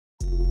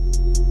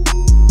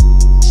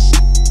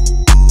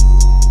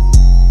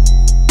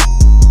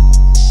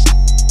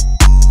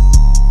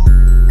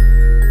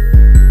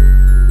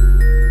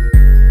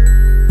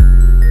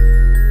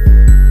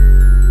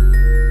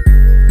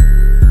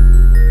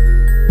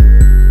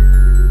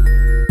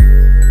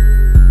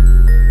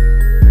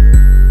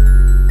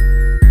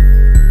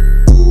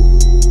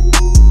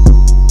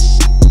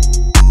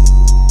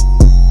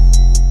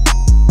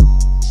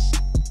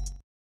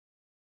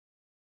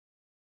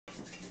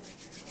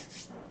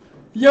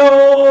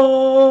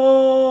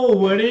Yo,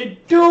 what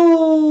it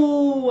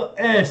do?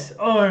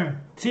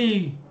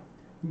 SRT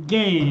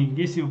gang.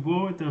 It's your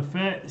boy, the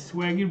fat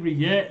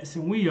SwaggyReacts,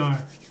 and we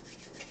are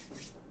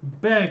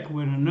back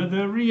with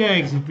another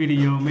reaction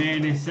video,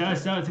 man. And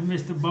shouts out to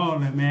Mr.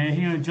 Ballen, man.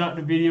 He done dropped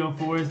the video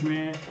for us,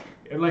 man.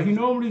 Like he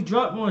normally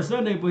dropped on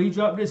Sunday, but he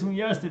dropped this one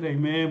yesterday,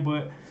 man.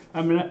 But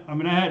I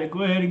had to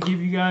go ahead and give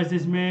you guys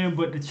this, man.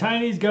 But the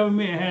Chinese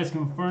government has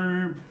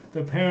confirmed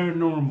the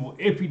paranormal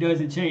if he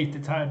doesn't change the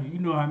title. You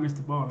know how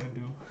Mr. Ballen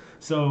do.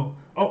 So,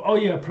 oh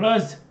yeah,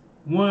 plus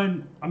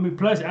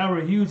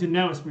our huge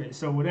announcement.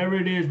 So whatever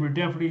it is, we're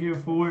definitely here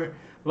for it.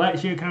 Like,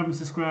 share, comment,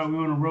 subscribe.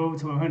 We're on the road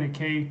to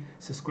 100K.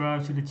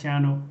 Subscribe to the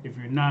channel. If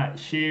you're not,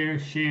 share.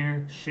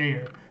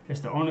 That's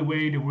the only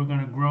way that we're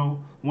gonna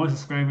grow, one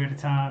subscriber at a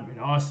time, and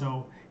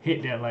also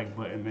hit that like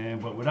button, man.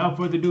 But without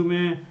further ado,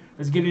 man,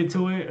 let's get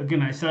into it.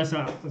 Again, I shout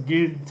out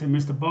again to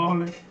Mr.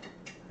 Ballen.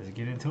 Let's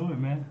get into it,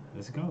 man.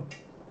 Let's go.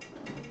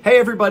 Hey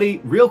everybody,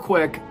 real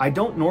quick, I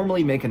don't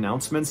normally make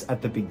announcements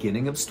at the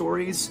beginning of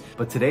stories,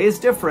 but today is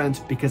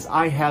different because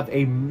I have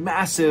a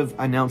massive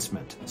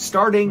announcement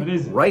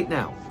starting right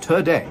now,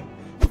 today.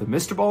 The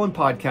Mr. Ballen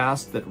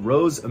podcast that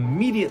rose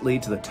immediately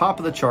to the top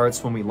of the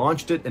charts when we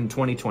launched it in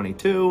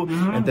 2022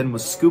 and then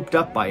was scooped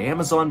up by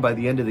Amazon by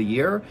the end of the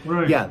year.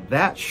 Right. Yeah,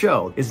 that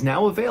show is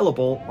now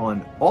available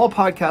on all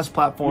podcast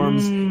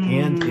platforms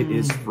and it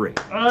is free.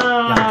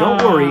 Now,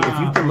 don't worry if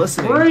you've been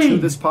listening to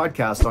this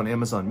podcast on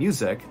Amazon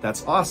Music.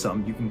 That's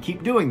awesome. You can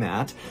keep doing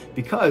that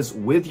because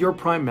with your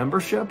Prime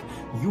membership,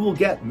 you will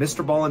get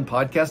Mr. Ballen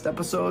podcast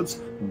episodes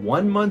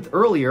 1 month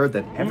earlier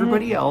than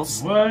everybody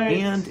else,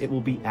 and it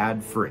will be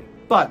ad-free.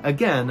 But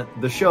again,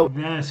 the show...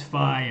 That's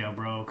fire,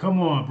 bro. Come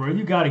on, bro.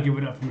 You got to give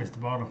it up for Mr.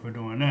 Ballen for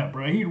doing that,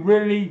 bro. He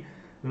really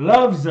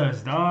loves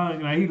us,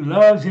 dog. Like, he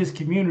loves his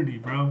community,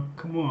 bro.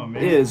 Come on,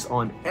 man. It is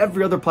on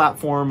every other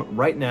platform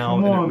right now,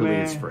 and it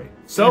really is free.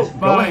 So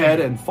go ahead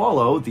and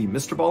follow the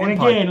Mr. Ballen podcast.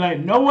 And again, like,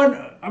 no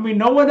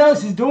one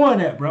else is doing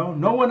that, bro.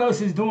 No one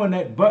else is doing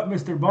that but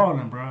Mr.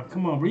 Ballen, bro.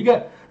 Come on, bro. You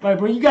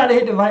got to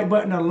hit the like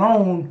button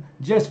alone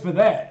just for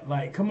that.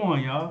 Like, come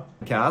on, y'all.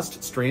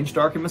 Cast Strange,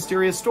 Dark, and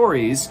Mysterious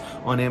Stories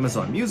on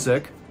Amazon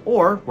Music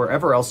or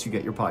wherever else you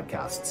get your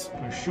podcasts.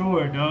 For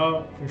sure,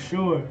 dog. For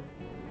sure.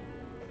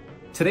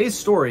 Today's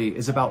story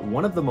is about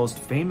one of the most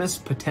famous,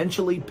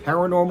 potentially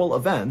paranormal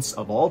events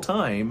of all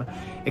time,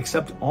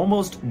 except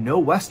almost no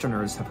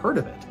Westerners have heard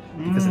of it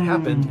because it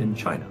happened in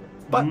China.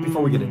 But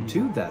before we get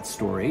into that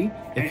story,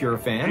 if you're a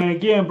fan... And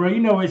again, bro, you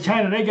know in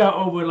China, they got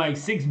over like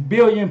 6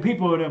 billion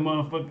people in that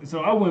motherfucker. So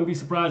I wouldn't be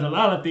surprised a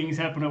lot of things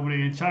happen over there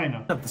in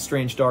China. The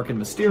Strange, Dark, and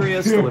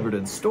Mysterious delivered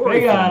in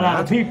story they got a lot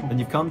of people. And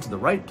you've come to the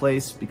right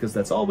place because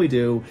that's all we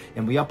do,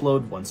 and we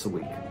upload once a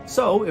week.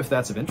 So if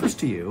that's of interest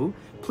to you,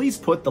 please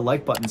put the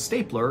like button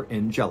stapler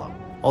in Jello.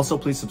 Also,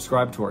 please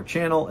subscribe to our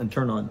channel and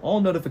turn on all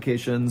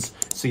notifications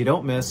so you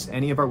don't miss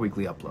any of our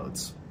weekly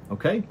uploads.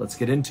 Okay, let's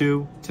get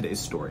into today's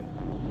story.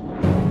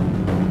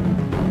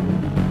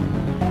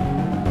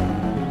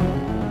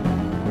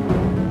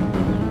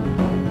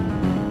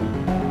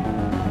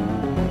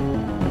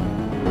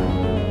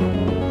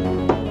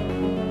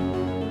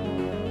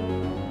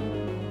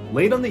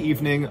 Late on the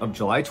evening of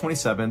July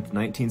 27th,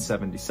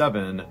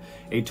 1977,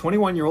 a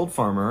 21-year-old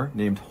farmer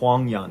named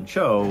Huang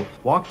Yanqiu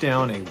walked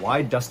down a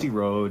wide, dusty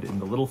road in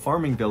the little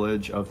farming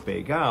village of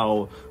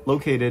Beigao,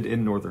 located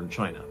in northern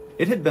China.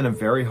 It had been a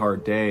very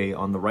hard day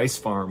on the rice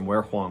farm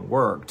where Huang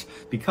worked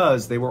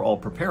because they were all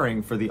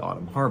preparing for the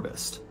autumn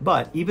harvest.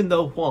 But even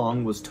though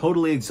Huang was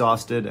totally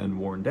exhausted and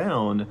worn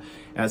down,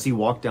 as he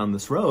walked down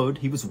this road,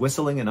 he was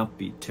whistling an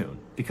upbeat tune.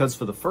 Because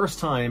for the first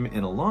time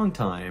in a long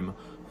time,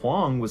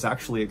 Huang was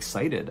actually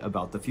excited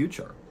about the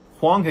future.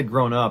 Huang had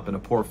grown up in a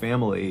poor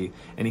family,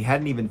 and he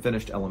hadn't even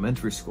finished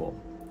elementary school.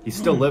 He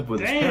still lived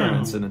with his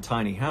parents in a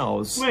tiny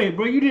house. Wait,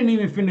 bro, you didn't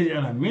even finish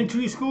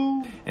elementary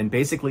school? And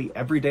basically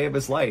every day of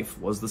his life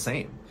was the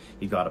same.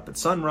 He got up at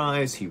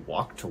sunrise, he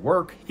walked to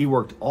work, he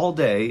worked all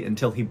day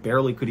until he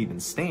barely could even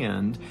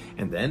stand,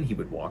 and then he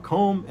would walk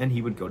home and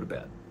he would go to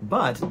bed.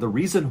 But the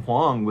reason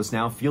Huang was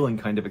now feeling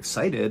kind of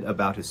excited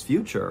about his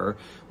future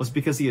was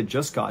because he had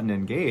just gotten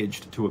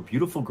engaged to a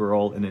beautiful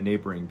girl in a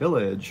neighboring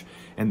village,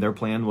 and their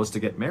plan was to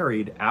get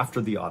married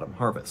after the autumn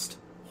harvest.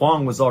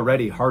 Huang was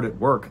already hard at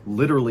work,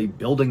 literally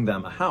building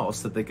them a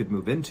house that they could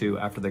move into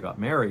after they got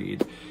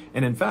married.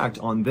 And in fact,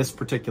 on this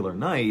particular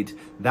night,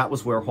 that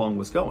was where Huang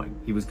was going.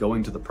 He was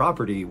going to the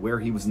property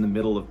where he was in the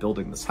middle of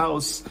building this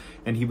house,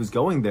 and he was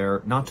going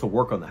there not to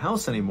work on the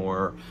house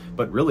anymore,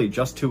 but really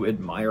just to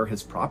admire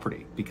his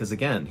property, because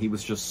again, he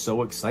was just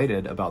so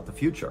excited about the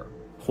future.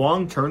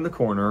 Huang turned the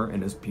corner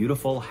and his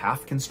beautiful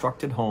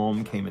half-constructed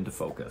home came into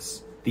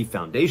focus. The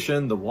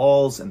foundation, the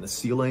walls, and the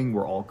ceiling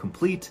were all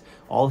complete.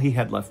 All he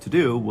had left to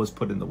do was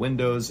put in the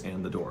windows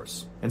and the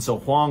doors. And so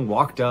Huang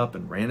walked up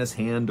and ran his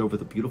hand over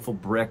the beautiful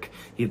brick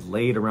he'd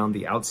laid around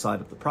the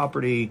outside of the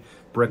property.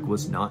 Brick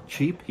was not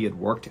cheap. He had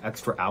worked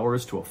extra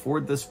hours to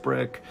afford this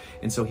brick.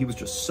 And so he was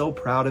just so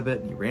proud of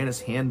it. And he ran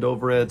his hand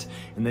over it.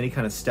 And then he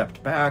kind of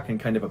stepped back and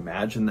kind of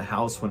imagined the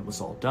house when it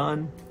was all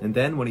done. And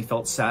then when he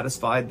felt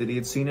satisfied that he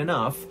had seen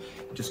enough,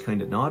 he just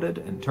kind of nodded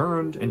and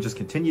turned and just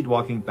continued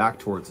walking back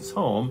towards his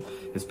home,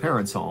 his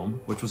parents'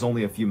 home, which was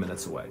only a few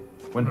minutes away.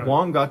 When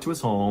Huang got to his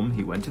home,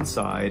 he went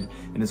inside,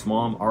 and his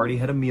mom already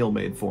had a meal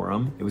made for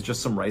him. It was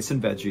just some rice and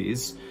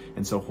veggies.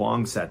 And so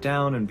Huang sat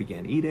down and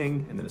began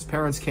eating, and then his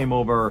parents came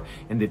over,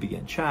 and they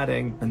began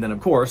chatting. And then, of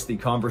course, the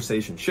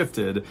conversation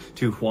shifted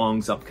to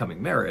Huang's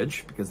upcoming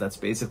marriage, because that's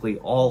basically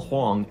all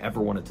Huang ever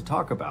wanted to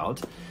talk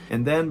about.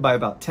 And then by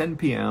about 10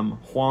 p.m.,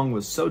 Huang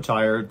was so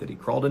tired that he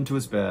crawled into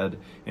his bed,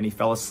 and he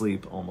fell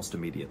asleep almost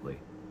immediately.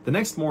 The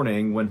next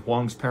morning, when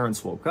Huang's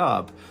parents woke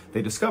up,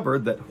 they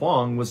discovered that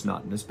Huang was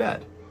not in his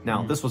bed.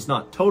 Now, this was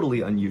not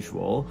totally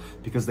unusual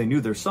because they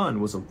knew their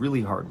son was a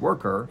really hard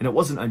worker, and it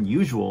wasn't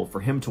unusual for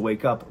him to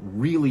wake up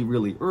really,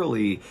 really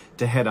early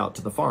to head out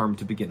to the farm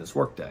to begin his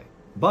workday.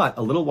 But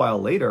a little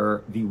while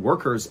later, the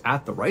workers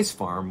at the rice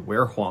farm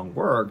where Huang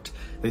worked,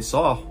 they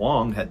saw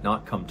Huang had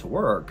not come to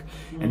work.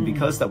 And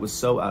because that was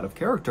so out of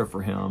character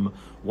for him,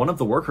 one of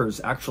the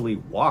workers actually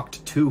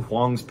walked to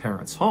Huang's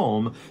parents'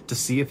 home to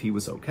see if he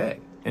was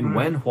okay. And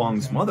when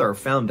Huang's mother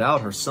found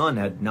out her son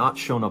had not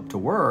shown up to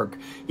work,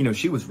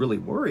 she was really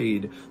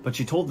worried, but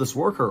she told this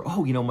worker,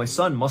 oh, my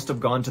son must have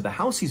gone to the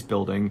house he's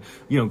building,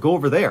 go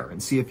over there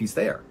and see if he's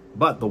there.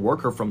 But the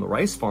worker from the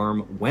rice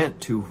farm went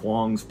to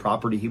Huang's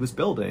property he was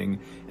building,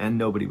 and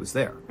nobody was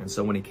there. And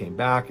so when he came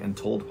back and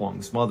told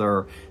Huang's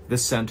mother,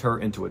 this sent her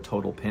into a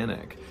total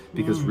panic.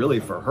 Because really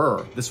for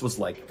her, this was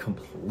like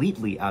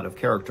completely out of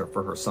character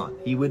for her son.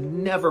 He would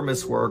never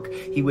miss work.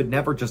 He would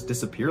never just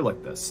disappear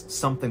like this.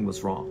 Something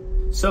was wrong.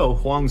 So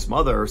Huang's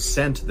mother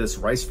sent this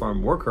rice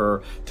farm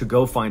worker to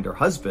go find her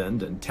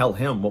husband and tell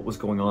him what was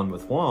going on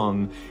with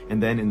Huang.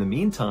 And then in the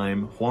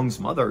meantime, Huang's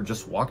mother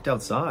just walked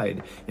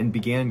outside and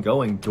began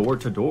going door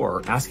to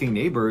door, asking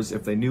neighbors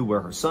if they knew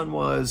where her son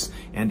was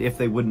and if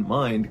they wouldn't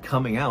mind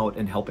coming out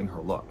and helping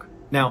her look.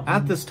 Now,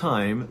 at this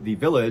time, the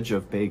village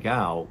of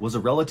Beigao was a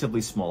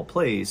relatively small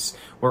place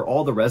where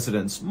all the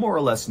residents more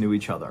or less knew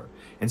each other.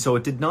 And so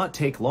it did not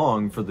take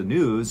long for the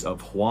news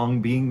of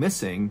Huang being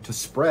missing to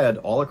spread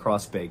all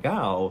across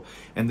Beigao,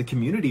 and the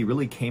community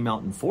really came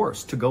out in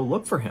force to go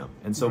look for him.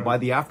 And so by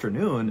the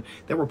afternoon,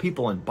 there were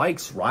people on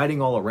bikes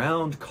riding all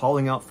around,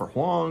 calling out for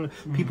Huang.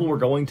 People were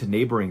going to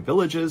neighboring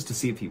villages to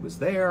see if he was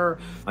there.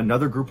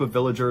 Another group of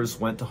villagers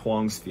went to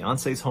Huang's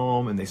fiance's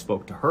home, and they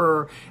spoke to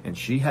her, and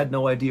she had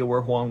no idea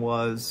where Huang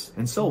was.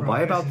 And so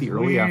by about the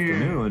early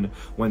afternoon,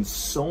 when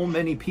so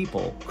many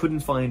people couldn't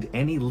find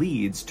any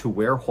leads to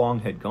where Huang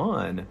had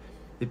gone,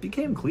 it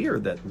became clear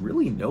that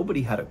really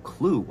nobody had a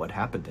clue what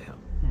happened to him.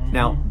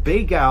 Now,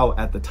 Beigao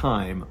at the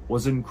time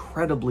was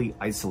incredibly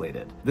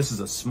isolated. This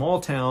is a small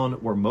town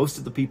where most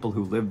of the people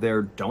who live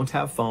there don't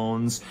have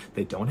phones,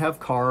 they don't have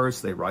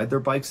cars, they ride their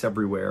bikes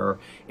everywhere,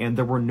 and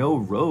there were no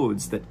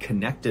roads that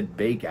connected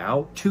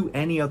Beigao to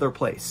any other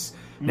place.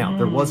 Now,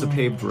 there was a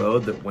paved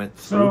road that went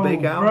through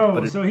Beigao.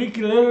 But so he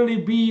could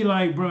literally be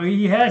like, bro,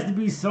 he has to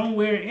be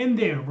somewhere in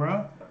there,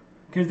 bro.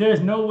 Because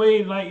there's no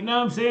way, like, you know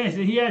what I'm saying? So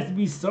he has to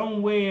be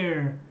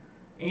somewhere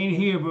in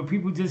here, but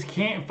people just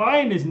can't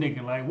find this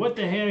nigga. Like, what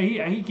the hell?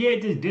 He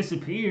can't just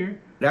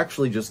disappear. It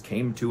actually just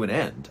came to an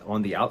end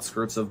on the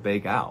outskirts of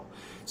Beigao.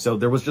 So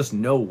there was just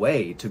no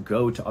way to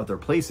go to other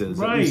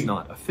places, at least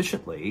not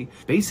efficiently.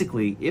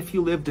 Basically, if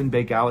you lived in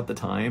Beigao at the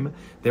time,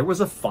 there was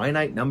a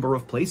finite number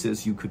of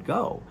places you could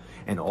go.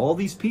 And all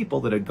these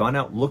people that had gone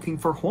out looking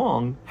for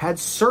Huang had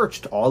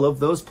searched all of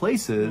those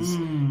places,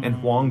 and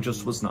Huang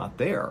just was not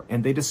there.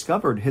 And they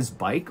discovered his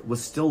bike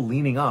was still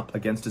leaning up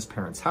against his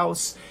parents'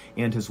 house,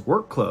 and his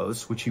work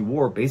clothes, which he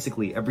wore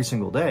basically every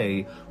single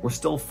day, were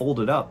still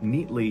folded up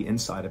neatly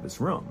inside of his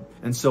room.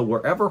 And so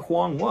wherever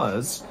Huang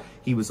was,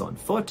 he was on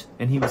foot,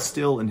 and he was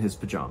still in his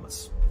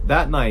pajamas.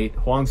 That night,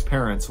 Huang's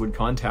parents would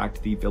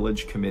contact the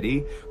village committee,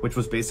 which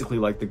was basically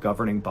like the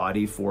governing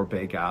body for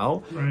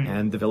Beigao.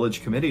 And the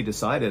village committee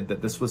decided that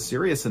this was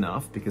serious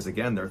enough, because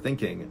again, they're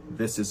thinking,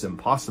 this is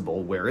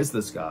impossible, where is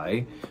this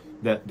guy?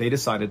 That they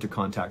decided to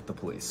contact the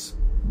police.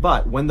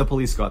 But when the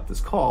police got this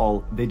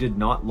call, they did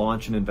not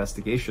launch an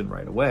investigation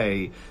right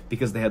away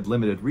because they had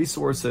limited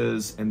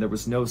resources and there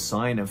was no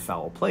sign of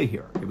foul play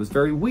here. It was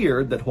very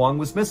weird that Huang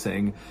was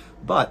missing,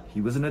 but he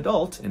was an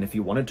adult, and if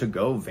he wanted to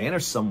go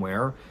vanish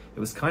somewhere, it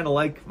was kind of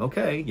like,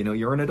 okay,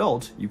 you're an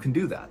adult, you can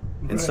do that.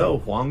 And so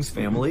Huang's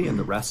family and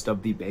the rest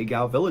of the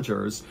Beigao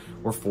villagers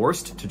were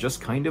forced to just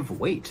kind of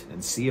wait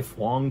and see if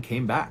Huang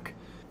came back.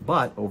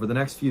 But over the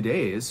next few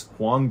days,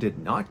 Huang did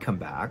not come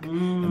back,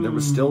 and there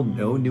was still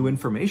no new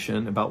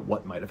information about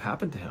what might have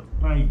happened to him.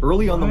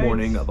 Early on the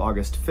morning of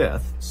August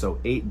 5th, so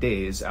 8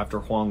 days after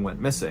Huang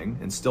went missing,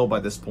 and still by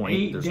this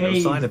point there's no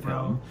sign of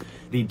him,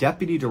 the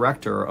deputy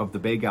director of the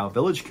Beigao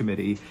Village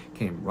Committee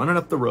came running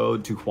up the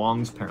road to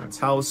Huang's parents'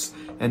 house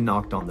and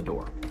knocked on the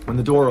door. When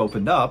the door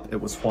opened up, it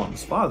was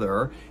Huang's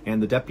father,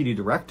 and the deputy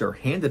director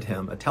handed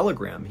him a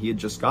telegram he had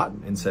just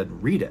gotten and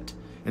said, "Read it."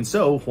 And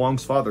so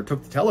Huang's father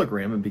took the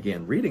telegram and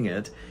began reading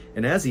it,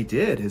 and as he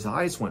did, his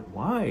eyes went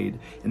wide,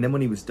 and then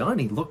when he was done,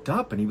 he looked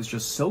up and he was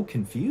just so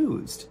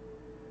confused.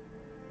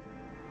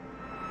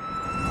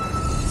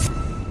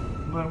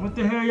 But what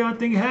the hell y'all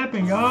think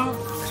happened, y'all?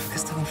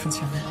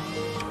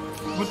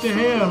 What the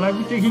hell? Like,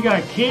 we think he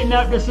got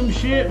kidnapped or some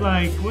shit?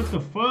 Like, what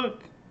the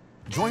fuck?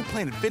 Join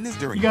Planet Fitness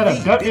during you got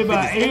abducted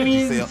by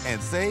aliens sale and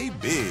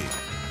save big.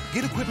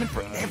 Get equipment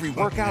for every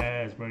workout.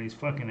 Ass, bro. These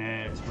fucking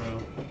ads, bro.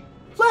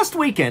 Last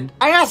weekend,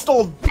 I asked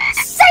old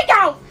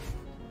Sego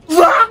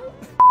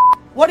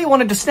what he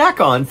wanted to snack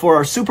on for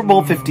our Super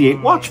Bowl 58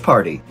 watch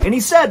party, and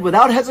he said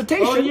without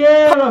hesitation, "Oh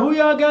yeah, who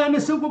y'all got in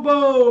the Super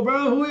Bowl,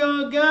 bro? Who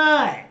y'all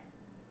got?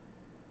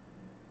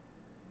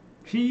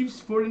 Chiefs,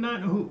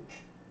 49, who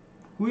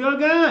y'all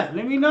got?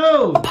 Let me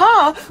know."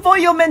 "Papa,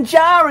 voglio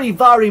mangiare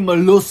vari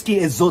molluschi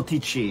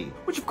esotici,"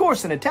 which of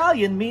course in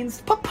Italian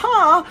means,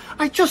 "Papa,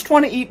 I just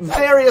want to eat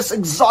various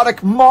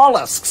exotic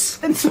mollusks."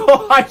 And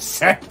so I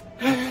said,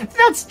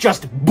 "That's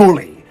just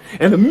bully."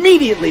 And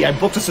immediately I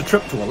booked us a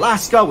trip to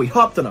Alaska, we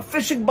hopped on a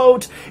fishing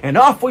boat, and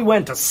off we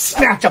went to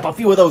snatch up a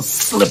few of those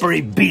slippery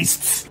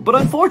beasts. But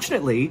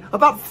unfortunately,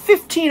 about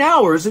 15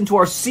 hours into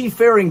our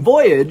seafaring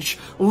voyage,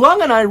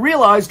 Lung and I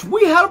realized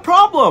we had a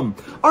problem.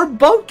 Our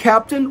boat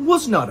captain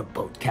was not a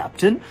boat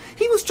captain.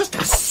 He was just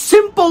a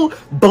simple,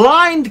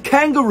 blind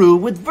kangaroo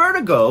with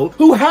vertigo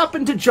who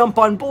happened to jump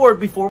on board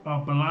before... A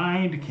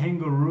blind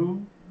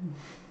kangaroo?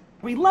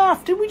 We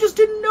laughed and we just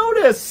didn't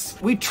notice.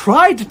 We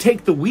tried to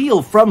take the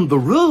wheel from the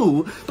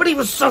roo, but he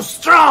was so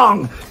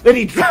strong that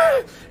he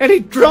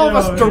drove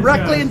us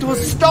directly into a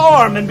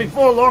storm, and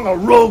before long a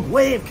rogue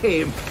wave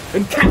came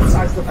and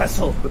capsized the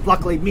vessel. But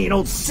luckily me and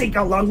old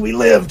Sika Lung, we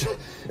lived,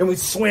 and we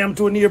swam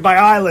to a nearby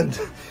island.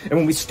 And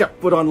when we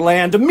stepped foot on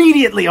land,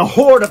 immediately a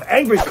horde of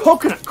angry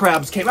coconut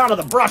crabs came out of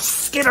the brush,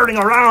 skittering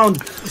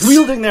around,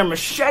 wielding their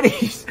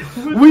machetes.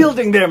 Me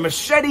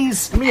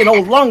and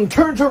old Lung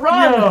turned to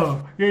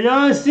run. Yo,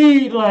 y'all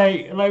see,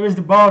 like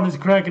Mr. Ballen is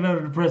cracking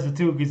under the pressure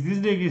too, because this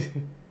nigga's...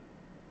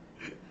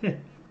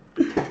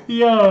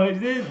 Yo,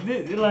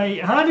 this, like,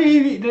 how do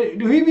he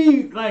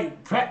be,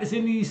 like,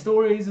 practicing these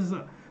stories or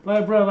something?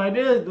 Like, bro, like,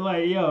 this,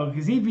 like, yo,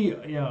 because he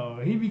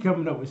be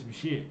coming up with some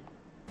shit.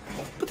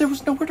 But there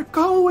was nowhere to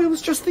go, it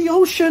was just the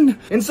ocean.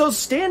 And so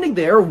standing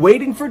there,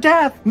 waiting for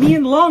death, me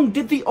and Lung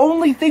did the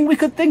only thing we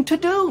could think to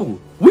do.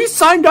 We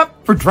signed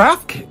up for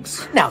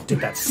DraftKings. Now, did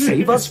that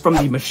save us from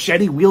the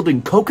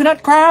machete-wielding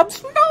coconut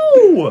crabs?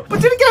 No!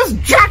 But did it get us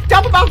jacked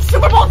up about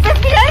Super Bowl 58?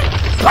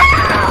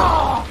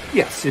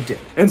 Yes, it did.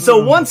 And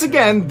so once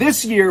again,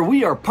 this year,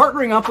 we are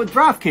partnering up with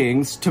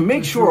DraftKings to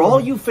make sure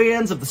all you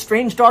fans of the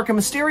strange, dark, and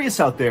mysterious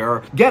out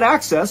there get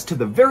access to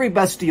the very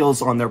best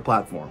deals on their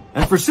platform.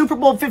 And for Super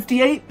Bowl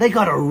 58, they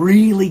got a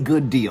really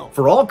good deal.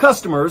 For all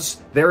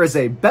customers, there is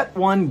a bet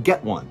one,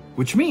 get one,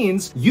 which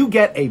means you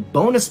get a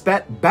bonus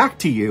bet back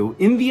to you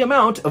in the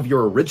amount of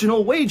your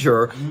original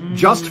wager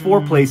just for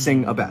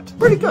placing a bet.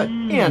 Pretty good.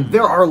 And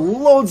there are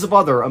loads of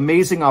other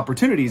amazing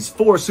opportunities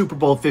for Super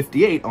Bowl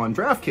 58 on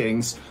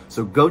DraftKings,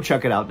 so go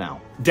check it out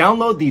now.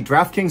 Download the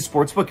DraftKings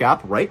Sportsbook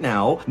app right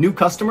now. New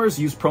customers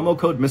use promo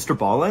code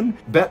mrballen,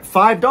 bet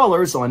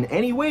 $5 on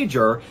any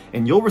wager,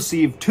 and you'll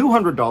receive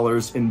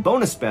 $200 in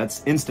bonus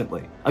bets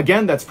instantly.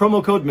 Again, that's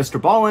promo code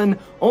mrballen,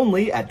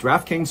 only at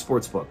DraftKings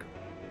Sportsbook.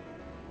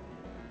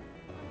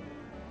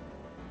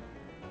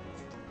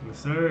 Yes,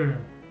 sir.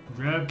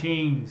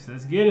 DraftKings,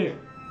 let's get it.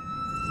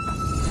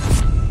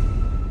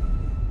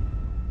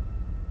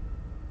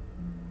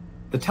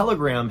 The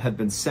telegram had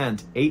been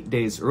sent 8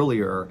 days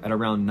earlier at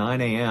around 9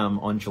 a.m.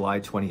 on July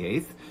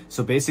 28th.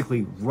 So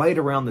basically right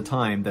around the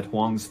time that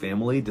Huang's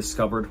family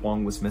discovered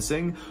Huang was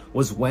missing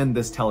was when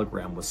this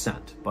telegram was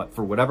sent. But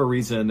for whatever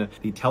reason,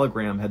 the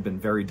telegram had been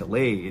very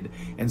delayed,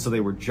 and so they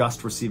were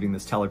just receiving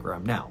this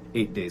telegram now,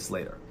 8 days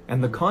later.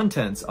 And the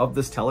contents of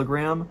this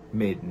telegram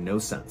made no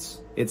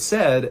sense. It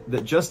said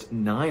that just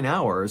 9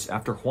 hours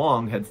after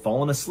Huang had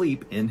fallen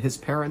asleep in his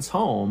parents'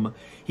 home,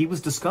 he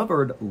was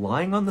discovered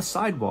lying on the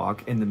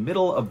sidewalk in the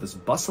middle of this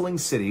bustling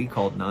city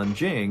called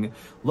Nanjing,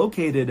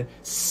 located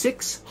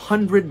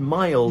 600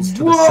 miles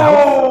to the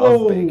south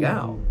of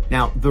Beigao.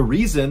 Now, the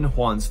reason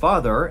Huang's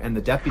father and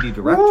the deputy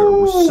director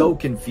were so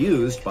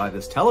confused by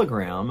this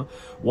telegram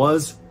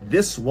was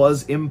this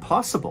was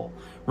impossible.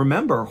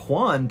 Remember,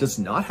 Juan does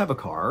not have a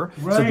car,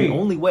 so the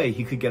only way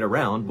he could get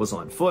around was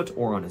on foot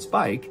or on his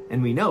bike,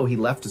 and we know he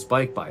left his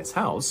bike by his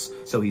house,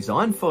 so he's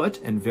on foot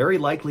and very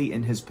likely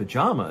in his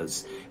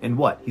pajamas, and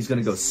what, he's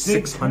gonna go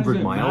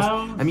 600 miles?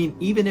 I mean,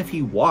 even if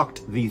he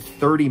walked the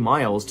 30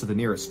 miles to the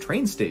nearest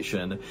train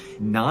station,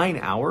 9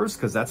 hours,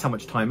 because that's how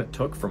much time it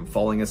took from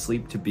falling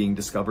asleep to being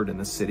discovered in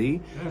the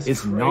city,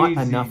 is not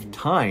enough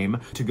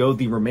time to go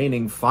the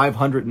remaining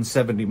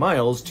 570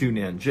 miles to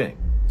Nanjing.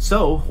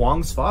 So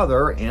Huang's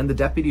father and the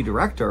deputy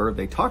director,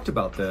 they talked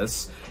about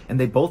this, and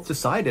they both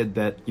decided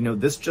that, you know,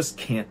 this just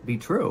can't be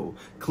true.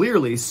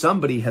 Clearly,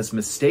 somebody has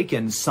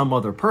mistaken some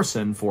other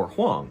person for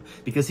Huang,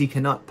 because he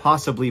cannot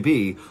possibly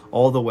be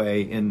all the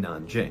way in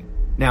Nanjing.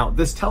 Now,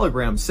 this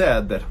telegram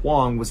said that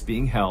Huang was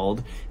being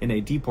held in a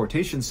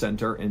deportation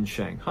center in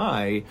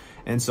Shanghai,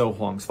 and so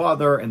Huang's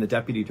father and the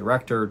deputy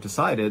director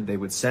decided they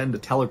would send a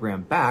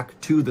telegram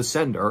back to the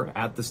sender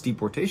at this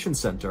deportation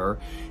center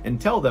and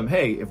tell them,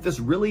 hey, if this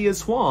really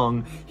is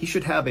Huang, he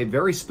should have a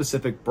very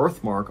specific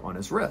birthmark on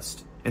his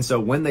wrist. And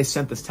so when they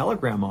sent this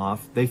telegram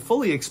off, they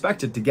fully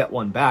expected to get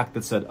one back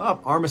that said,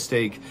 oh, our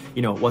mistake,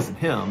 you know, it wasn't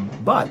him.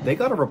 But they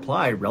got a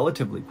reply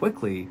relatively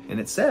quickly, and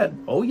it said,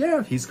 oh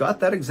yeah, he's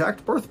got that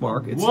exact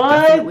birthmark. It's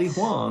definitely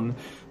Huang.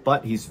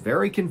 But he's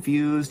very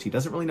confused. He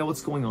doesn't really know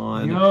what's going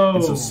on.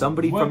 And so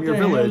somebody from your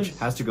village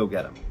has to go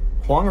get him.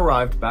 Huang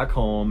arrived back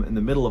home in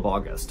the middle of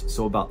August,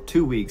 so about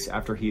 2 weeks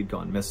after he had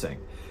gone missing.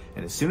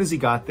 And as soon as he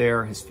got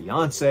there, his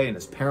fiance and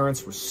his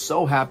parents were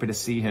so happy to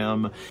see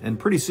him. And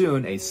pretty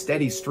soon, a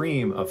steady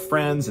stream of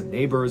friends and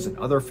neighbors and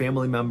other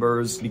family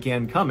members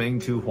began coming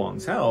to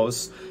Huang's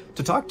house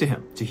to talk to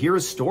him, to hear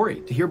his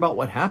story, to hear about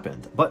what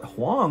happened. But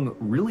Huang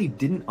really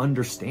didn't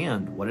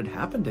understand what had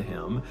happened to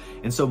him.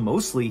 And so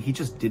mostly he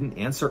just didn't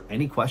answer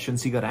any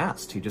questions he got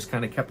asked. He just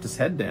kind of kept his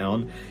head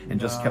down and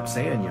just kept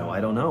saying, you know,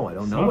 I don't know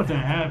what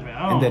happened.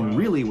 And then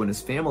really when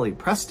his family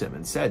pressed him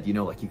and said, you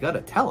know, like, you got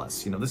to tell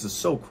us, you know, this is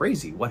so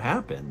crazy. What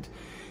happened?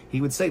 He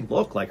would say,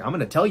 look, like, I'm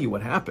going to tell you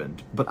what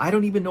happened, but I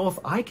don't even know if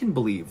I can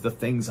believe the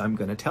things I'm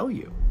going to tell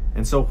you.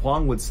 And so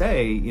Huang would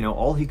say, you know,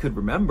 all he could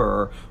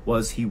remember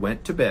was he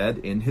went to bed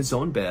in his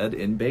own bed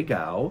in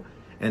Beigao,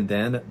 and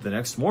then the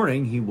next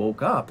morning he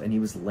woke up and he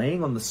was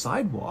laying on the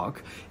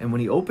sidewalk, and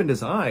when he opened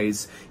his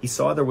eyes, he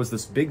saw there was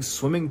this big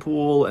swimming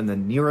pool, and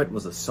then near it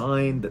was a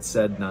sign that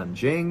said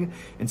Nanjing,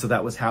 and so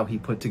that was how he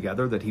put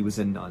together that he was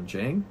in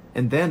Nanjing.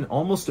 And then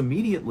almost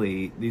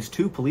immediately, these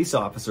two police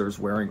officers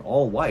wearing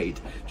all white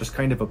just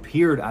kind of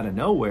appeared out of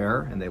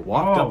nowhere, and they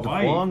walked up to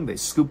Huang, they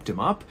scooped him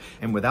up,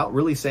 and without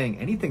really saying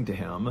anything to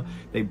him,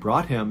 they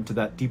brought him to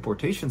that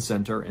deportation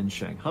center in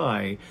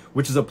Shanghai,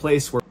 which is a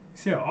place where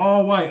said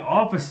all white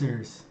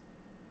officers.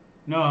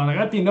 No, like,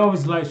 I think that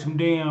was like some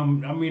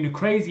damn, I mean, the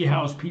Crazy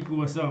House people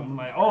or something,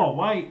 like all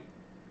white.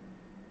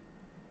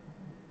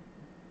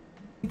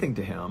 Anything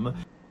to him,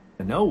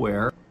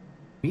 nowhere.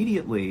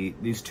 Immediately,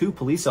 these two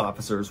police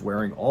officers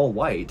wearing all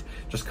white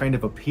just kind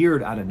of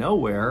appeared out of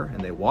nowhere, and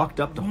they walked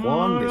up to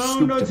Huang, they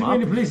scooped him up,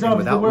 and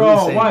without really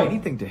saying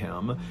anything to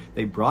him,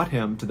 they brought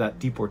him to that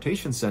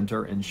deportation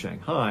center in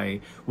Shanghai,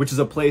 which is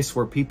a place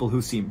where people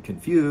who seem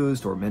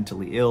confused or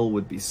mentally ill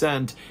would be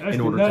sent in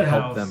order to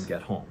help them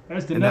get home.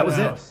 And that was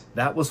it.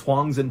 That was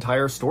Huang's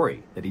entire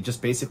story, that he just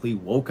basically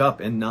woke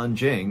up in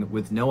Nanjing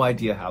with no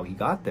idea how he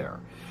got there.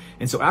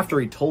 And so after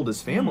he told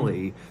his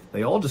family,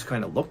 they all just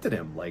kind of looked at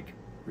him like,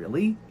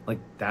 really? Like,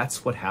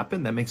 that's what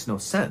happened? That makes no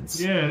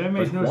sense. Yeah, that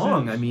makes no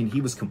Huang, sense. I mean,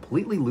 he was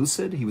completely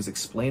lucid. He was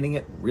explaining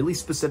it really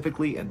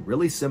specifically and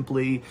really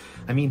simply.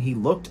 I mean, he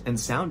looked and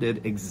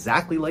sounded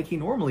exactly like he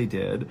normally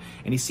did,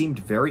 and he seemed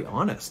very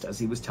honest as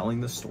he was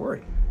telling the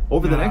story.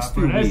 Over the next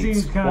few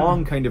weeks,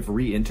 Huang kind of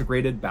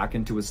reintegrated back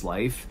into his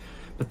life,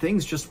 but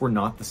things just were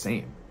not the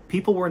same.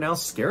 People were now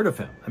scared of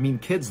him. I mean,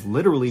 kids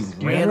literally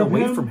ran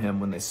away from him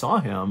when they saw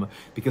him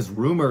because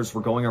rumors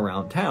were going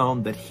around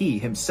town that he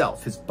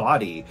himself, his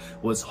body,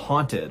 was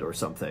haunted or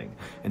something.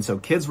 And so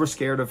kids were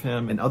scared of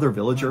him, and other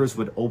villagers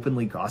would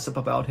openly gossip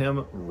about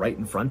him right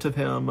in front of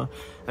him.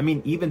 I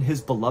mean, even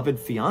his beloved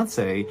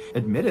fiance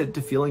admitted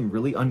to feeling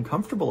really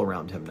uncomfortable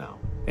around him now.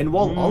 And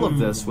while all of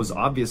this was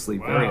obviously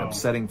very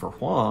upsetting for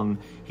Huang,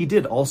 he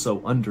did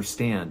also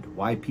understand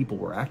why people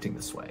were acting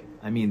this way.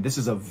 I mean, this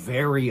is a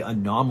very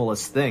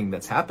anomalous thing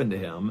that's happened to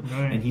him,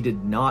 and he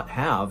did not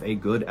have a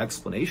good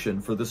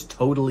explanation for this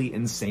totally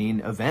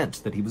insane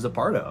event that he was a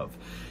part of.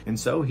 And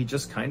so he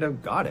just kind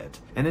of got it.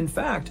 And in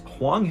fact,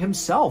 Huang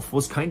himself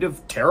was kind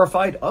of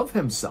terrified of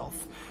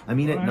himself. I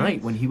mean, at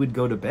night when he would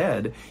go to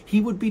bed,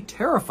 he would be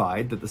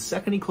terrified that the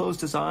second he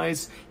closed his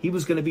eyes, he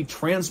was going to be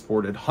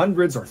transported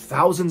hundreds or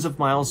thousands of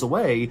miles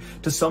away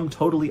to some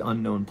totally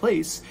unknown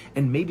place,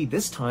 and maybe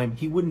this time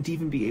he wouldn't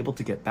even be able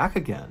to get back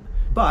again.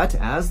 But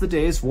as the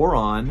days wore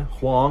on,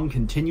 Huang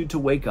continued to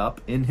wake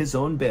up in his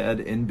own bed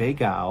in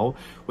Beigao,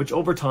 which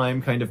over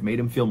time kind of made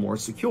him feel more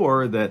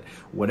secure that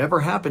whatever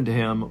happened to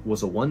him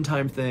was a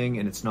one-time thing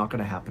and it's not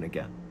going to happen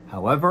again.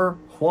 However,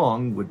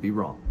 Huang would be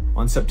wrong.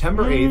 On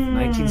September 8th,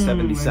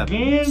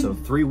 1977, so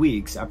 3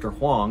 weeks after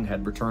Huang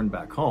had returned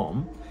back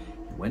home,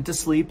 he went to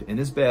sleep in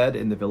his bed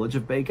in the village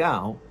of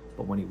Beigao,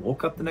 But when he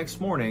woke up the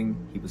next morning,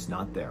 he was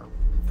not there.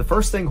 The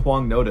first thing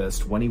Huang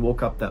noticed when he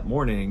woke up that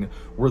morning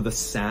were the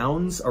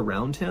sounds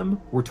around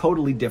him were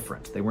totally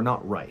different. They were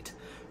not right.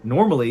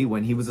 Normally,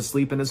 when he was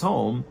asleep in his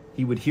home,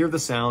 he would hear the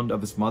sound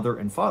of his mother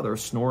and father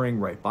snoring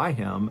right by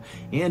him,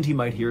 and he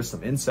might hear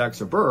some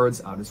insects or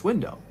birds out his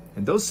window.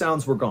 And those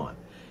sounds were gone.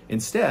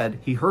 Instead,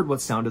 he heard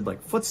what sounded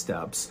like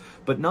footsteps,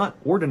 but not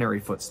ordinary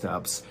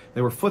footsteps.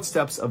 They were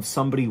footsteps of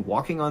somebody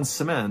walking on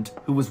cement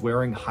who was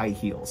wearing high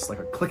heels, like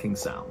a clicking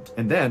sound.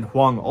 And then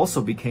Huang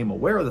also became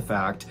aware of the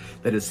fact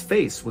that his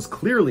face was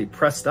clearly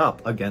pressed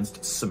up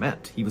against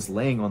cement. He was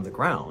laying on the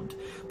ground.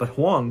 But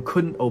Huang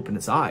couldn't open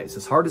his eyes.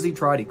 As hard as he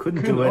tried, he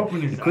couldn't do it.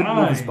 He couldn't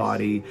move his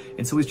body.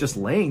 And so he's just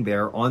laying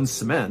there on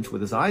cement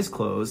with his eyes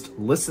closed,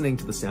 listening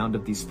to the sound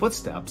of these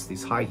footsteps,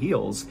 these high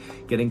heels,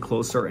 getting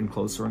closer and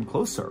closer and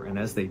closer. And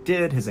as they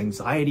did, his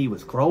anxiety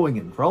was growing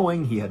and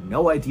growing. He had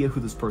no idea who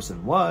this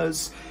person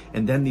was.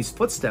 And then these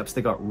footsteps,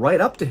 they got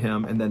right up to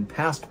him and then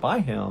passed by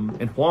him.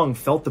 And Huang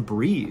felt the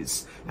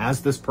breeze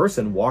as this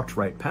person walked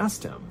right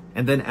past him.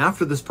 And then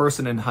after this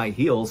person in high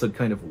heels had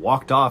kind of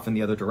walked off in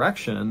the other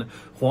direction,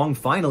 Huang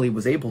finally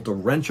was able to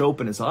wrench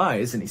open his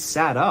eyes, and he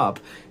sat up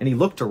and he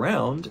looked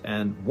around,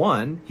 and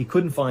one, he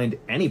couldn't find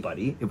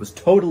anybody. It was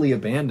totally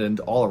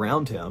abandoned all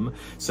around him.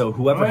 So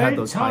whoever had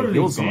those high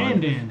heels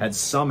on had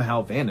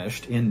somehow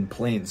vanished in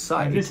plain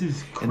sight. This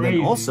is crazy. And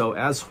then also,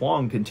 as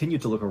Huang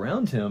continued to look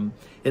around him,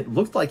 it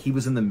looked like he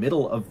was in the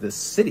middle of this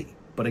city.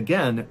 But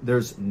again,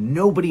 there's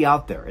nobody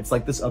out there. It's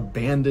like this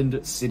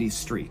abandoned city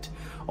street.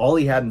 All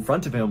he had in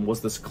front of him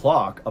was this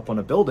clock up on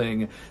a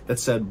building that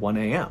said 1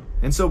 a.m.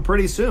 And so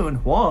pretty soon,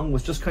 Huang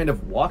was just kind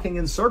of walking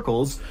in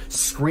circles,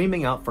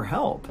 screaming out for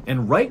help.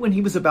 And right when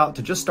he was about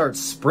to just start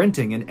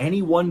sprinting in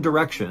any one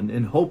direction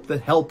in hope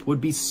that help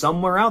would be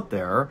somewhere out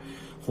there,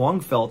 Huang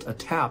felt a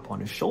tap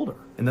on his shoulder.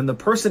 And then the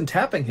person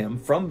tapping him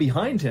from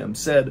behind him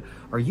said,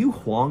 "Are you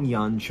Huang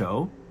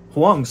Yancho?"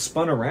 Huang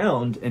spun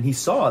around and he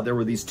saw there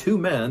were these two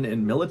men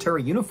in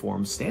military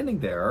uniforms standing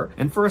there,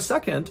 and for a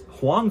second,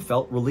 Huang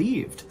felt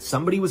relieved.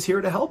 Somebody was here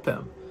to help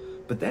him.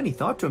 But then he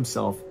thought to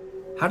himself,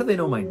 how do they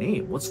know my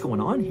name? What's going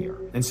on here?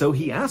 And so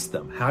he asked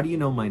them, how do you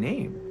know my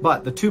name?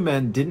 But the two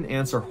men didn't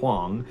answer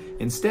Huang.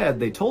 Instead,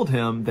 they told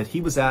him that he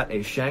was at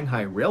a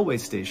Shanghai railway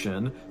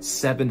station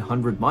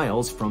 700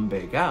 miles from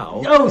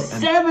Beigao. Yo,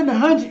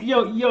 700,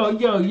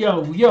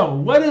 yo,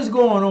 what is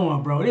going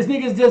on, bro? This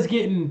nigga's just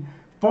getting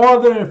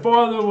farther and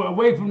farther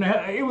away from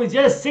it was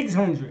just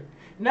 600.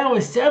 Now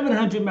it's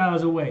 700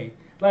 miles away.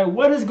 Like,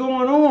 what is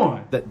going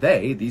on? That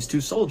these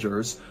two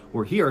soldiers,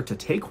 were here to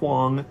take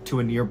Huang to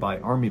a nearby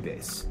army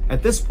base.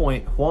 At this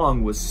point,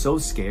 Huang was so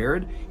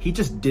scared, he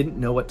just didn't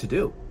know what to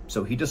do.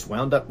 So he just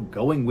wound up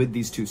going with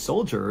these two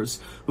soldiers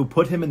who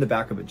put him in the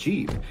back of a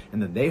Jeep. And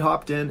then they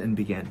hopped in and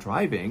began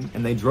driving,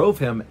 and they drove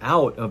him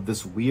out of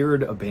this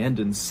weird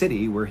abandoned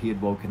city where he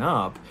had woken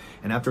up.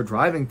 And after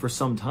driving for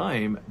some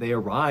time, they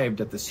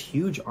arrived at this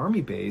huge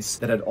army base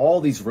that had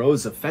all these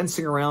rows of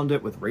fencing around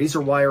it with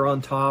razor wire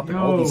on top and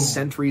all these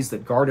sentries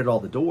that guarded all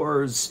the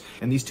doors.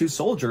 And these two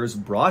soldiers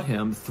brought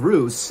him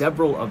through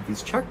several of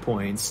these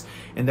checkpoints.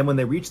 And then when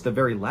they reached the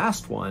very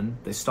last one,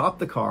 they stopped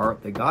the car,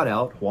 they got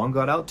out, Huang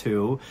got out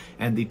too,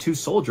 and the two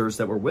soldiers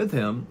that were with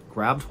him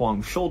grabbed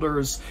Huang's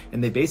shoulders,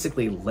 and they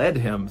basically led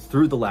him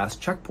through the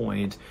last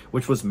checkpoint,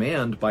 which was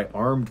manned by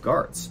armed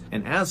guards.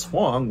 And as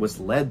Huang was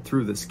led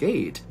through this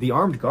gate, the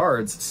armed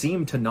guards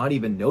seemed to not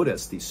even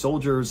notice the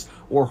soldiers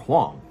or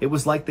Huang. It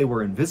was like they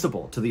were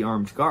invisible to the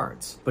armed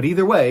guards. But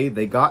either way,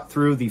 they got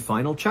through the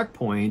final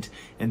checkpoint,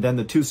 and then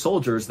the two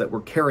soldiers that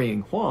were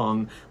carrying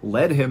Huang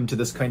led him to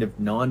this kind of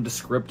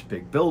nondescript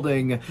big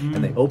building,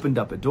 and they opened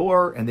up a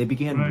door, and they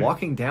began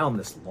walking down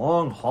this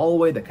long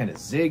hallway that kind of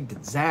zigged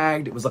and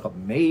zagged. It was like a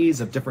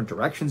maze of different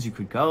directions you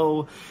could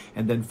go.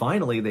 And then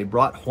finally, they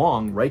brought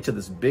Huang right to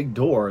this big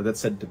door that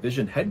said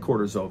Division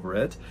Headquarters over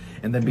it.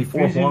 And then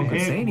before Huang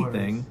could say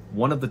anything,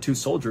 one of the two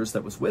soldiers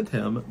that was with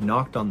him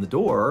knocked on the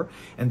door.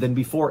 And then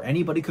before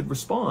anybody could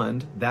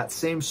respond, that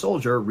same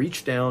soldier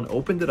reached down,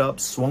 opened it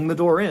up, swung the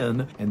door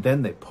in, and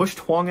then they pushed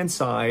Huang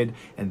inside,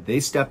 and they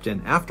stepped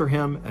in after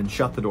him and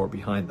shut the door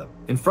behind them.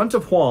 In front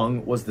of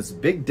Huang was this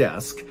big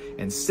desk,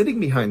 and sitting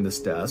behind this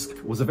desk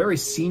was a very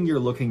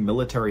senior-looking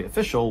military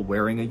official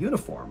wearing a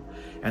uniform.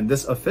 And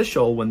this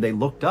official, when they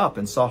looked up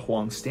and saw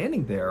Huang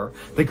standing there,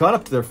 they got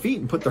up to their feet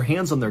and put their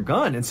hands on their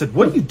gun and said,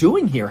 "What are you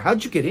doing here?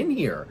 How'd you get in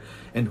here?"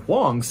 And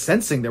Huang,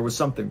 sensing there was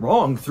something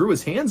wrong, threw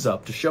his hands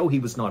up to show he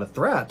was not a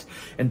threat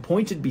and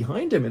pointed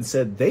behind him and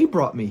said, "They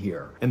brought me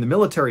here." And the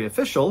military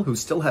official, who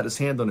still had his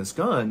hand on his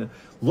gun,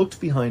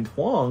 looked behind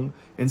Huang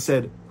and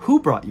said,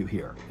 "Who brought you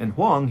here?" And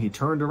Huang, he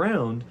turned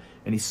around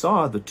and he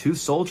saw the two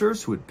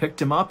soldiers who had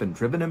picked him up and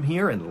driven him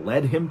here and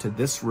led him to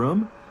this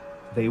room.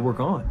 They were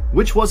gone,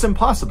 which was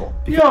impossible.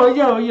 Yo.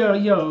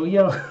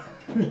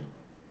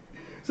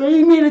 So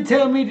you mean to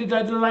tell me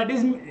that like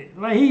this,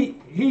 like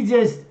he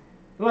just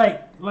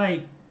like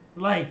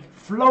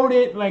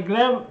floated, like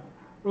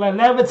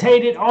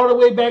levitated all the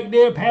way back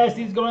there past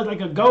these guys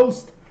like a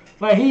ghost?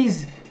 Like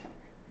he's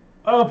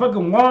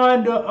fucking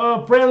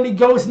Wanda, friendly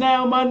ghost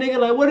now, my nigga.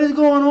 Like, what is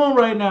going on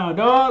right now,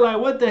 dog? Like,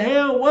 what the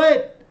hell?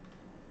 What?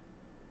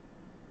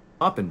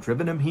 Up and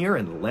driven him here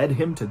and led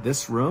him to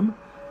this room,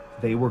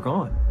 they were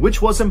gone.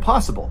 Which was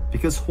impossible,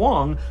 because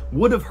Huang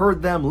would have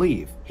heard them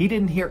leave. He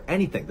didn't hear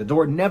anything. The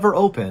door never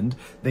opened.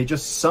 They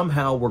just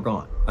somehow were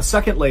gone. A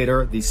second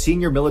later, the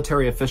senior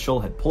military official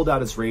had pulled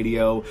out his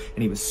radio,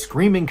 and he was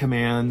screaming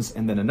commands,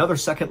 and then another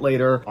second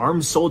later,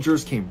 armed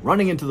soldiers came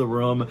running into the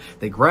room.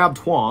 They grabbed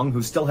Huang,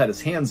 who still had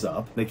his hands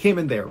up. They came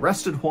in, they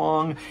arrested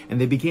Huang,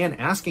 and they began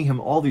asking him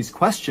all these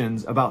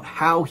questions about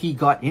how he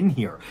got in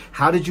here.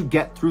 How did you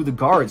get through the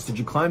guards? Did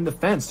you climb the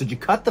fence? Did you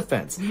cut the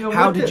fence?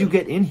 How did you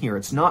get in here?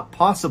 It's not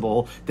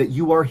possible that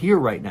you are here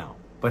right now.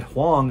 But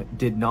Huang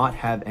did not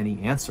have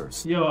any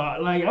answers. Yo,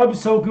 like, I'm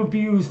so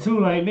confused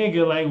too. Like,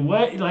 nigga, like,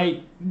 what?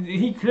 Like,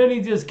 he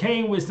clearly just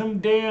came with some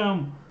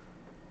damn...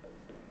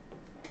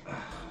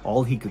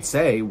 All he could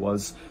say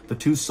was, the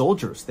two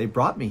soldiers, they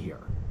brought me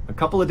here. A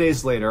couple of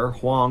days later,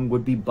 Huang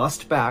would be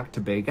bussed back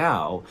to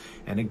Beigao,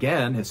 and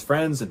again, his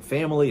friends and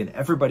family and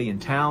everybody in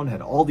town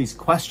had all these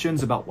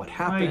questions about what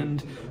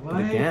happened. What?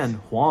 But again,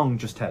 Huang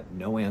just had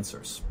no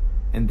answers.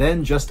 And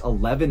then just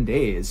 11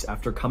 days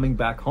after coming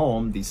back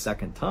home the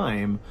second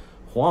time,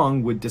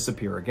 Huang would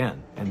disappear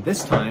again. And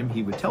this time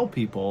he would tell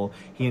people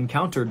he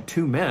encountered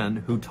two men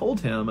who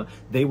told him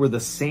they were the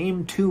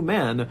same two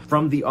men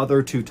from the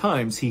other two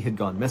times he had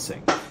gone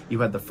missing. You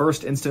had the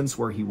first instance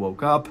where he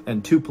woke up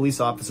and two police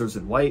officers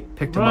in white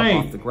picked him up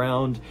off the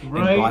ground and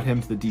brought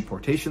him to the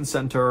deportation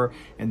center.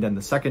 And then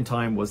the second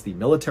time was the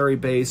military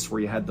base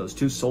where you had those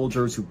two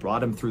soldiers who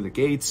brought him through the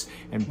gates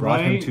and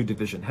brought him to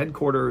division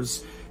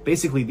headquarters.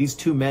 Basically, these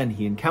two men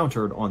he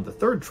encountered on the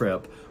third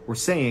trip were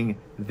saying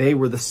they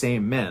were the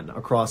same men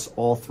across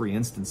all three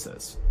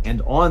instances.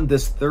 And on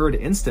this third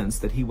instance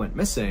that he went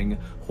missing,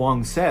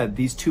 Huang said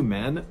these two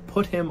men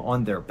put him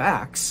on their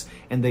backs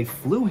and they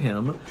flew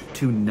him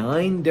to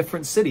 9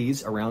 different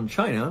cities around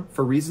China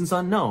for reasons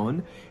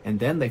unknown,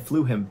 and then they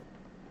flew him.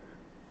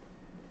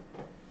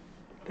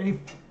 They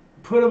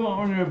put him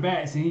on their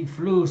backs and he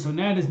flew, so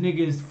now this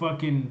nigga is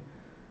fucking...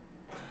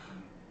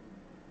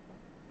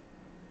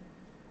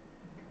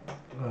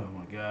 Oh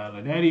my god,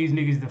 like, that these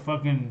niggas the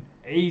fucking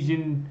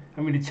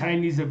the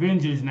Chinese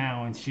Avengers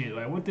now and shit.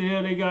 Like, what the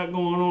hell they got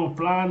going on?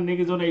 Flying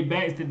niggas on their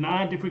backs to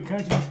 9 different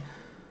countries?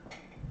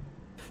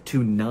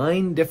 To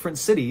 9 different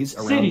cities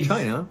around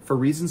China for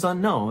reasons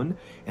unknown,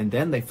 and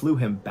then they flew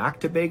him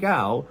back to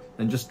Beigao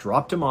and just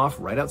dropped him off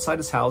right outside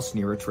his house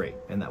near a tree,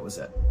 and that was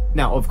it.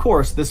 Now, of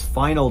course, this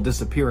final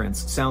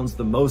disappearance sounds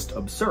the most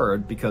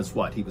absurd because,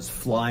 what, he was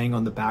flying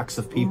on the backs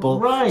of people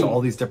to all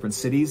these different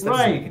cities? That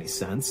doesn't make any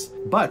sense.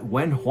 But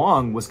when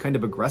Huang was kind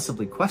of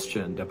aggressively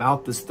questioned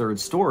about this third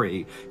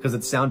story, because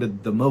it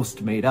sounded the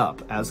most made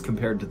up as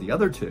compared to the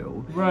other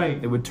two,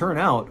 it would turn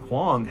out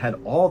Huang had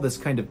all this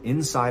kind of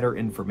insider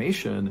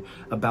information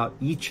about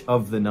each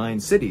of the 9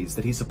 cities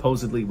that he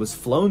supposedly was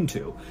flown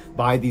to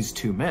by these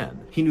two men.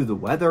 He knew the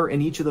weather in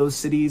each of those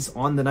cities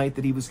on the night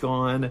that he was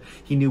gone.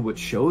 He knew what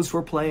shows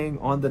were playing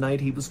on the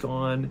night he was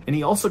gone. And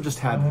he also just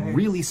had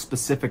really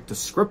specific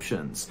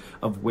descriptions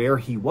of where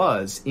he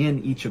was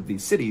in each of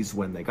these cities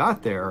when they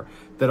got there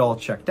that all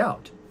checked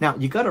out. Now,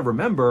 you got to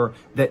remember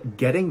that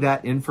getting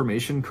that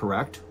information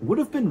correct would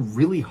have been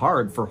really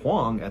hard for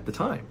Huang at the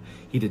time.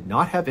 He did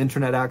not have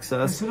internet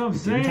access. He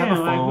didn't have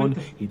a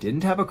phone. He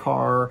didn't have a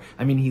car.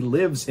 I mean, he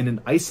lives in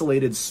an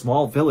isolated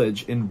small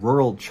village in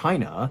rural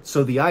China.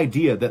 So the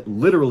idea that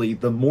literally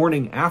the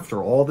morning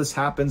after all this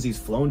happens, he's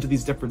flown to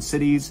these different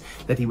cities,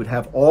 that he would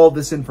have all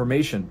this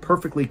information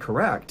perfectly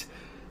correct,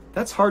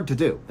 that's hard to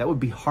do. That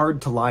would be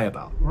hard to lie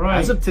about.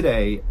 As of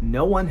today,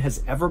 no one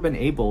has ever been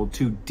able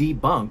to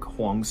debunk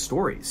Huang's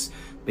stories.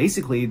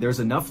 Basically, there's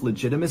enough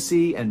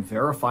legitimacy and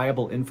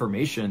verifiable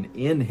information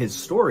in his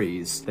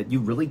stories that you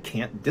really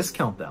can't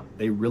discount them.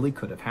 They really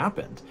could have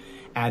happened.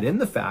 Add in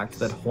the fact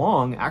that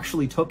Huang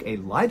actually took a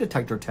lie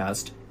detector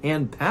test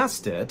and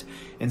passed it,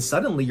 and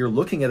suddenly you're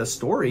looking at a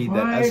story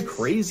that, as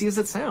crazy as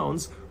it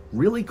sounds,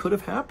 really could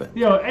have happened.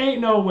 Yo,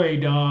 ain't no way,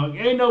 dog.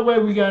 Ain't no way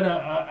we got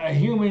a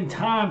human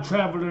time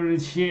traveler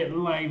and shit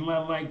like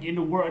in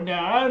the world.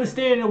 Now, I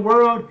understand the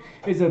world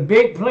is a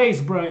big place,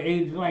 bro.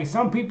 It, like,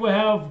 some people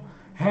have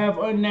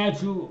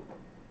unnatural...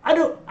 I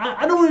don't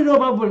really know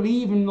if I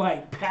believe in,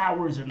 like,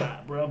 powers or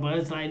not, bro. But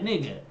it's like,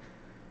 nigga,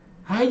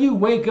 how you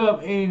wake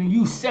up and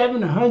you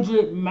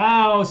 700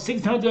 miles,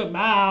 600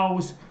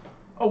 miles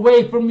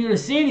away from your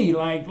city?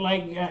 Like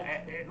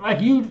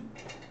you...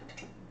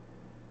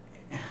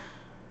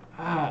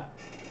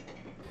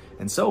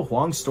 And so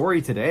Huang's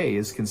story today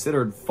is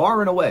considered far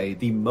and away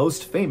the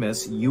most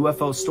famous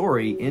UFO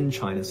story in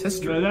China's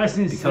history. Bro, that's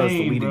insane, because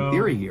the leading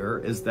theory here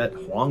is that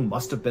Huang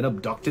must have been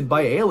abducted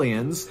by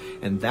aliens,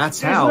 and that's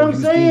how he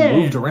was being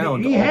moved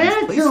around all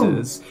these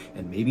places.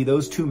 And maybe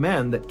those two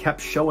men that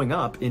kept showing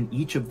up in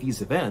each of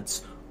these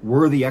events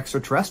were the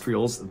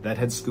extraterrestrials that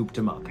had scooped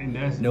him up.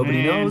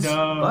 Nobody knows,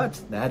 but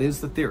that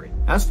is the theory.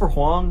 As for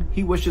Huang,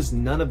 he wishes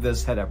none of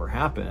this had ever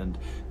happened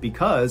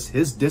because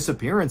his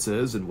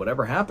disappearances and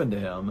whatever happened to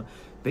him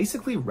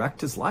basically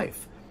wrecked his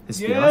life. His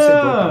fiance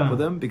broke up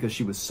with him because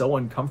she was so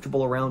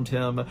uncomfortable around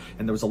him,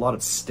 and there was a lot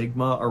of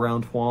stigma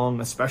around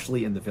Huang,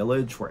 especially in the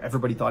village, where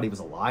everybody thought he was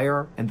a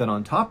liar. And then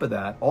on top of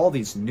that, all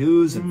these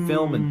news and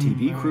film and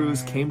TV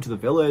crews came to the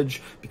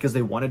village because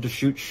they wanted to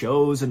shoot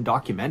shows and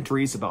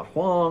documentaries about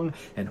Huang,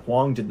 and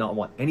Huang did not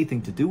want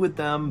anything to do with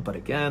them. But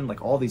again,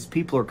 like, all these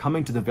people are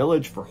coming to the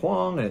village for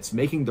Huang, and it's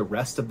making the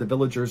rest of the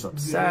villagers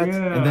upset.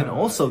 And then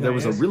also there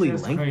was a really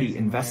lengthy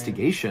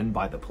investigation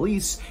by the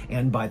police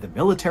and by the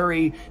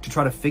military to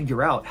try to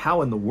figure out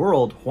how in the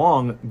world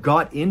Huang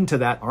got into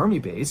that army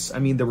base. I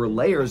mean, there were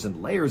layers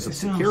and layers of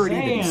security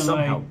that he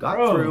somehow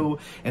got through,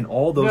 and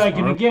all those.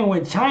 And again,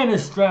 when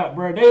China's strapped,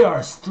 bro, they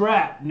are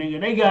strapped,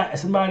 nigga. They got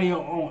somebody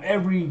on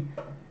every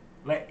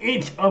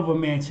inch of a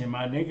mansion,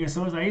 my nigga.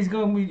 So it's like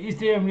it's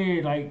damn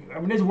near I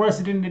mean, it's worse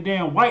than the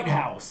damn White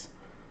House.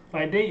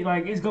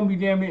 It's gonna be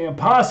damn near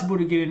impossible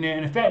to get in there.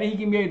 And the fact that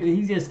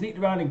he just sneaked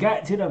around and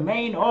got to the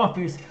main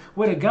office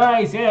where the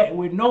guy's at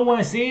with no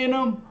one seeing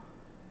him.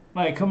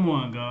 Come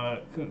on,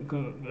 God.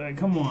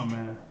 Come on,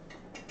 man.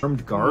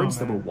 Armed guards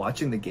that were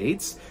watching the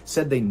gates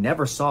said they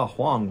never saw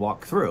Huang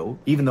walk through,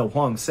 even though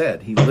Huang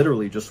said he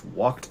literally just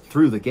walked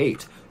through the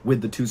gate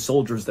with the 2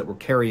 soldiers that were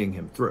carrying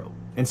him through.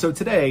 And so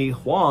today,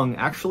 Huang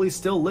actually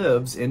still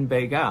lives in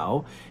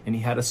Beigao, and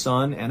he had a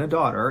son and a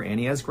daughter, and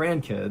he has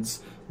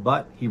grandkids,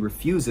 but he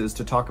refuses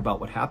to talk about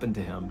what happened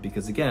to him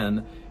because,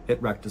 again,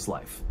 it wrecked his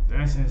life.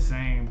 That's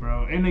insane,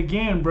 bro. And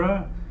again,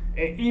 bro,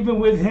 even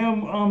with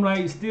him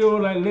still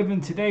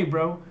living today,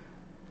 bro,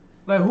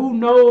 who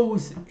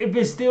knows if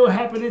it's still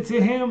happening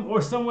to him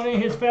or someone in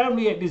his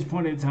family at this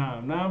point in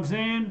time. Know what I'm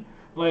saying?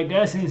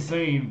 That's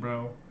insane,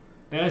 bro.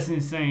 That's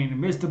insane.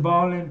 Mr.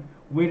 Ballen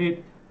with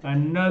it,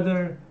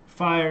 another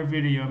fire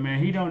video,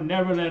 man. He don't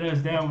never let us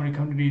down when it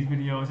comes to these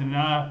videos, and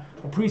I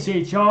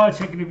appreciate y'all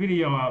checking the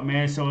video out,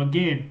 man. So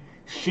again,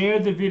 share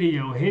the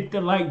video, hit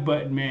the like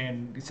button,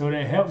 man, so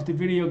that helps the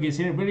video get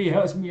seen. It really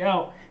helps me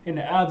out in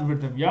the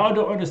algorithm. Y'all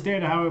don't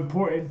understand how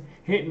important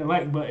hitting the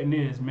like button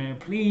is, man.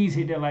 Please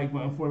hit that like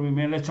button for me,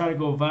 man. Let's try to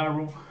go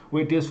viral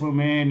with this one,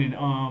 man.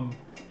 And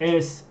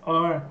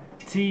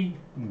SRT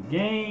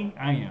gang,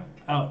 I am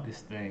out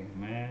this thing,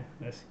 man.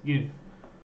 Let's get it.